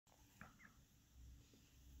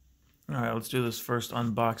Alright, let's do this first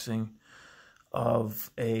unboxing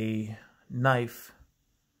of a knife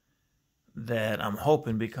that I'm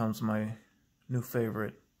hoping becomes my new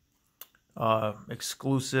favorite.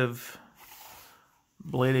 Exclusive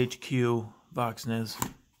Blade HQ Voxnaes.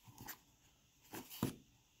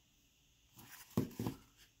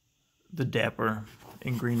 The Dapper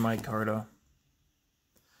in green micarta.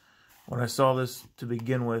 When I saw this to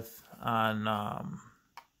begin with on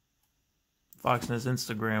Voxnaes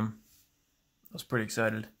Instagram, I was pretty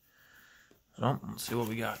excited. So let's see what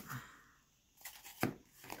we got.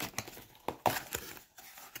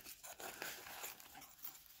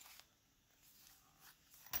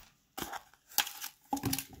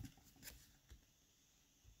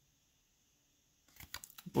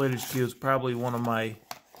 Blade HQ is probably one of my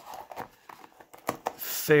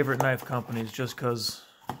favorite knife companies just because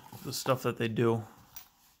the stuff that they do.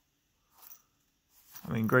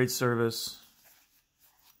 I mean, great service.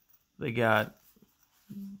 They got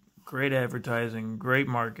great advertising, great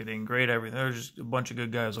marketing, great everything. There's just a bunch of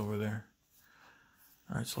good guys over there.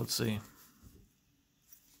 Alright, so let's see.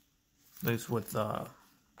 At least with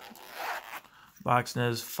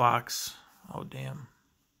Voxnaes, Fox. Oh, damn.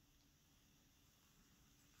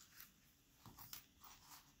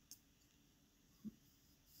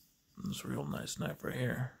 This real nice knife right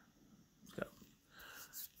here.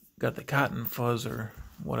 It's got the cotton fuzz or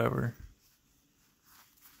whatever.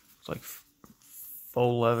 It's like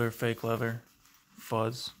faux leather, fake leather,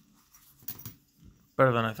 fuzz.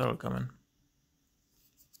 Better than I thought it would come in.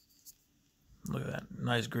 Look at that.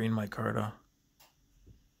 Nice green micarta.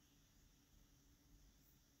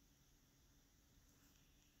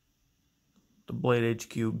 The Blade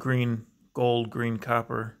HQ green, gold, green,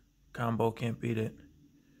 copper combo. Can't beat it.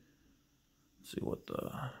 Let's see what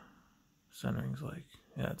the centering's like.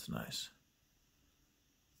 Yeah, it's nice.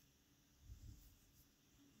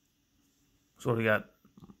 So we got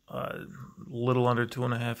a little under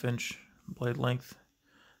 2.5 inch blade length.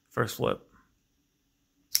 First flip.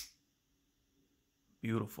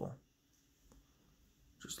 Beautiful.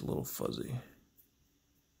 Just a little fuzzy.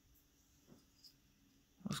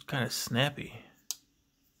 It's kind of snappy.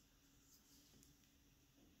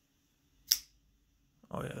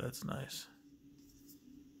 Oh yeah, that's nice.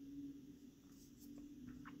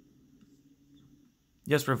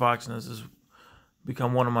 Jesper Voxnaes has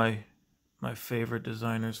become one of my favorite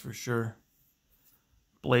designers for sure.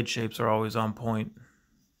 Blade shapes are always on point.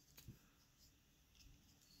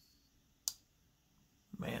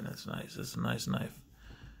 Man, that's nice. That's a nice knife.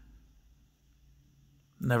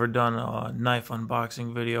 Never done a knife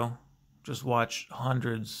unboxing video. Just watched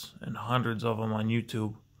hundreds and hundreds of them on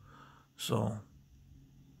YouTube. So,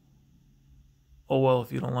 oh well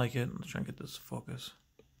if you don't like it. Let's try and get this to focus.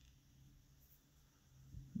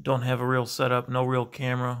 Don't have a real setup, no real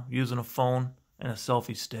camera, using a phone and a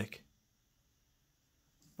selfie stick.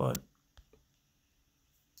 But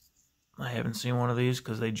I haven't seen one of these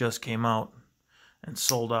because they just came out and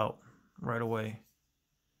sold out right away.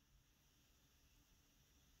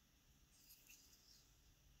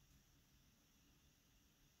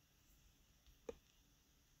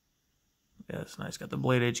 Yeah, it's nice. Got the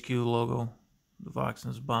Blade HQ logo, the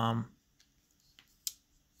Voxnaes bomb.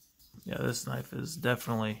 Yeah, this knife is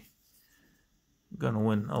definitely gonna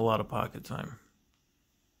win a lot of pocket time.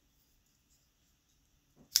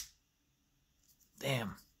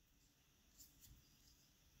 Damn.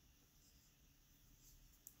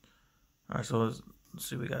 Alright, so let's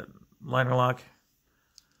see, we got liner lock.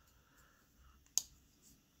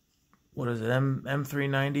 What is it?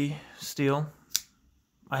 M390 steel.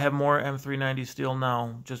 I have more M390 steel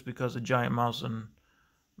now just because of giant mouse and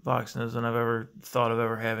Voxnaes than I've ever thought of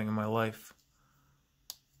ever having in my life.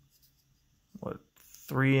 What,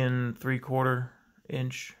 3 3/4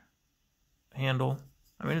 inch handle?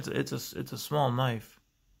 I mean, it's a small knife,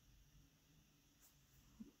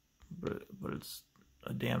 but it's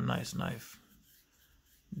a damn nice knife.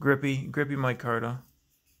 Grippy micarta.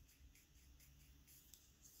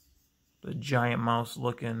 The giant mouse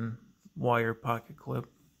looking wire pocket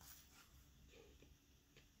clip.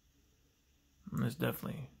 And it's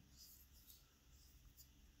definitely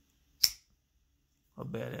a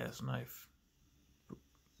badass knife.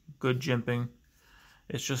 Good jimping.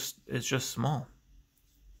 It's just small,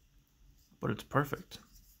 but it's perfect.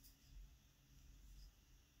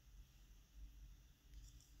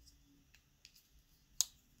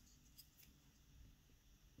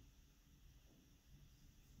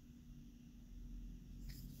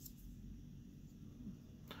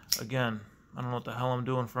 Again, I don't know what the hell I'm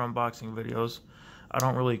doing for unboxing videos. I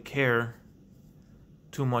don't really care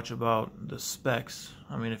too much about the specs.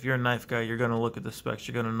 I mean, if you're a knife guy, you're going to look at the specs.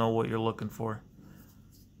 You're going to know what you're looking for.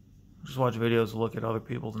 Just watch videos, look at other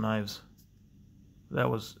people's knives. That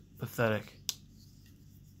was pathetic.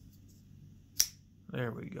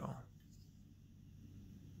 There we go.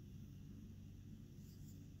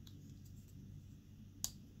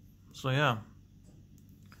 So yeah,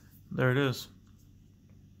 there it is.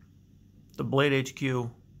 The Blade HQ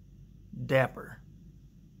Dapper.